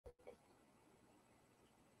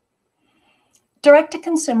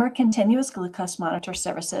Direct-to-consumer continuous glucose monitor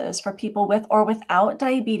services for people with or without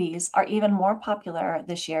diabetes are even more popular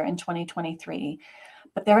this year in 2023,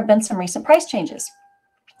 but there have been some recent price changes.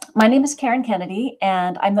 My name is Karen Kennedy,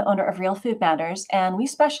 and I'm the owner of Real Food Matters, and we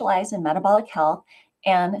specialize in metabolic health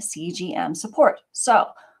and CGM support. So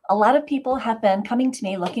a lot of people have been coming to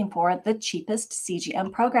me looking for the cheapest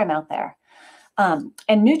CGM program out there. And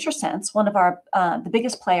Nutrisense, one of the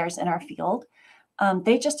biggest players in our field,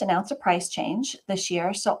 they just announced a price change this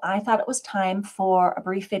year. So I thought it was time for a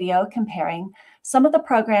brief video comparing some of the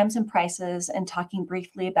programs and prices and talking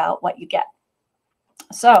briefly about what you get.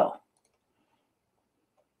 So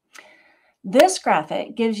this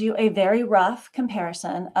graphic gives you a very rough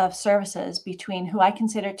comparison of services between who I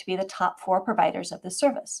consider to be the top 4 providers of this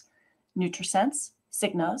service: Nutrisense,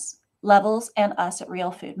 Signos, Levels, and us at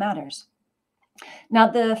Real Food Matters. Now,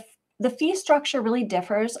 the fee structure really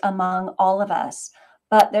differs among all of us,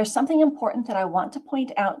 but there's something important that I want to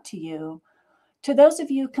point out to you, to those of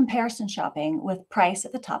you comparison shopping with price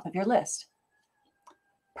at the top of your list.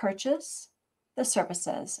 Purchase the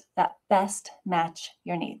services that best match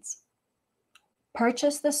your needs.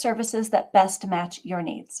 Purchase the services that best match your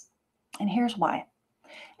needs. And here's why.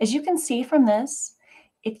 As you can see from this,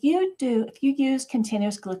 if you use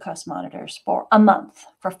continuous glucose monitors for a month,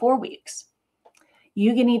 for 4 weeks,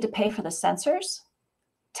 you need to pay for the sensors,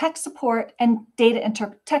 tech support, and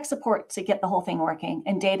tech support to get the whole thing working,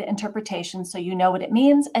 and data interpretation so you know what it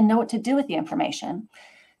means and know what to do with the information,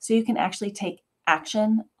 so you can actually take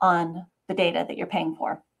action on the data that you're paying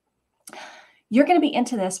for. You're going to be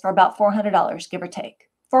into this for about $400, give or take.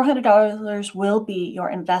 $400 will be your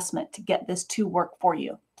investment to get this to work for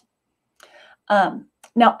you.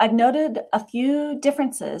 Now, I've noted a few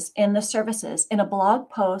differences in the services in a blog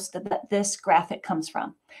post that this graphic comes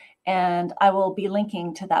from, and I will be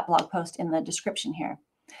linking to that blog post in the description here.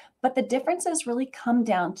 But the differences really come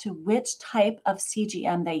down to which type of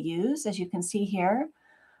CGM they use. As you can see here,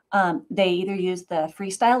 they either use the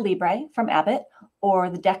Freestyle Libre from Abbott or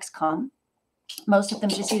the Dexcom. Most of them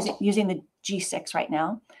just using the G6 right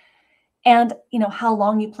now. And how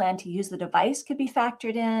long you plan to use the device could be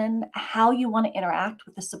factored in, how you want to interact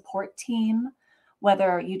with the support team,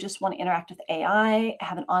 whether you just want to interact with AI,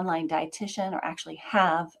 have an online dietitian, or actually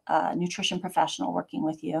have a nutrition professional working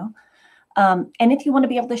with you. And if you want to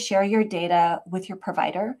be able to share your data with your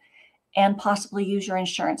provider and possibly use your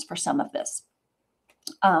insurance for some of this.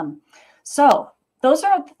 So those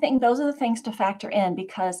are the things to factor in,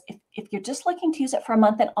 because if you're just looking to use it for a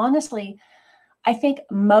month, then honestly, I think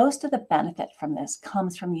most of the benefit from this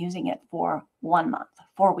comes from using it for 1 month,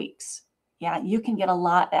 4 weeks. Yeah, you can get a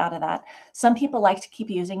lot out of that. Some people like to keep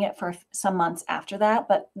using it for some months after that,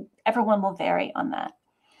 but everyone will vary on that.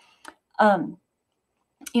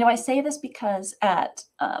 I say this because at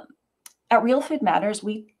Real Food Matters,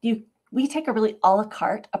 we take a really a la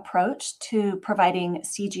carte approach to providing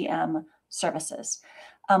CGM services.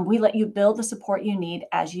 We let you build the support you need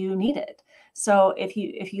as you need it. So if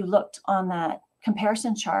you looked on that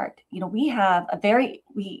comparison chart, we have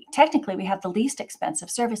technically we have the least expensive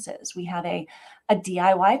services. We have a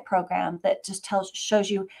DIY program that just shows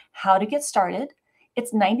you how to get started.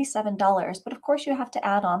 It's $97, but of course you have to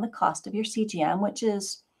add on the cost of your CGM, which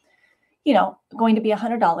is, going to be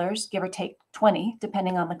 $100, give or take 20,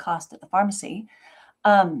 depending on the cost at the pharmacy.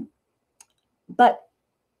 But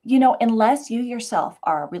unless you yourself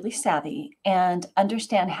are really savvy and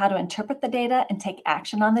understand how to interpret the data and take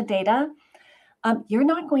action on the data, you're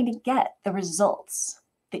not going to get the results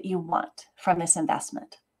that you want from this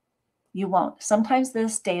investment. You won't. Sometimes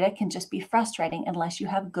this data can just be frustrating unless you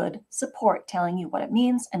have good support telling you what it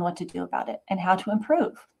means and what to do about it and how to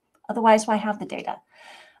improve. Otherwise, why have the data?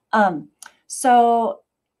 So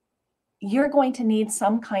you're going to need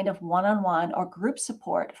some kind of one-on-one or group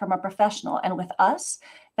support from a professional. And with us,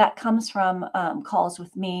 that comes from calls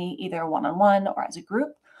with me, either one-on-one or as a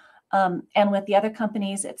group. And with the other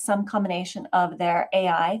companies, it's some combination of their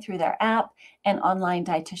AI through their app and online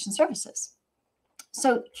dietitian services.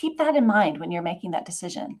 So keep that in mind when you're making that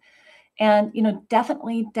decision. And,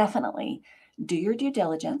 definitely do your due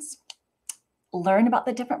diligence. Learn about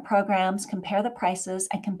the different programs, compare the prices,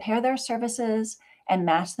 and compare their services and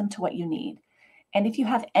match them to what you need. And if you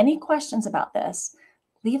have any questions about this,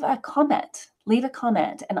 leave a comment,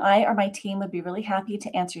 and I or my team would be really happy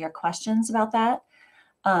to answer your questions about that.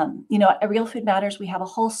 At Real Food Matters, we have a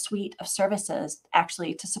whole suite of services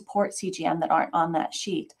actually to support CGM that aren't on that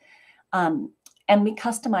sheet. And we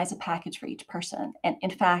customize a package for each person. And in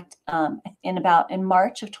fact, in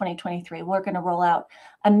March of 2023, we're going to roll out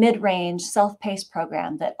a mid-range self-paced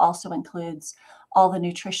program that also includes all the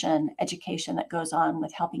nutrition education that goes on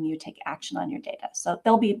with helping you take action on your data. So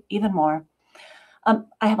there'll be even more.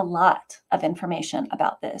 I have a lot of information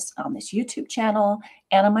about this on this YouTube channel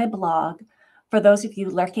and on my blog for those of you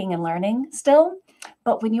lurking and learning still.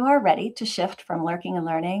 But when you are ready to shift from lurking and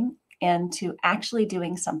learning into actually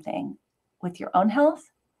doing something with your own health,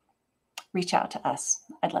 reach out to us.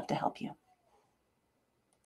 I'd love to help you.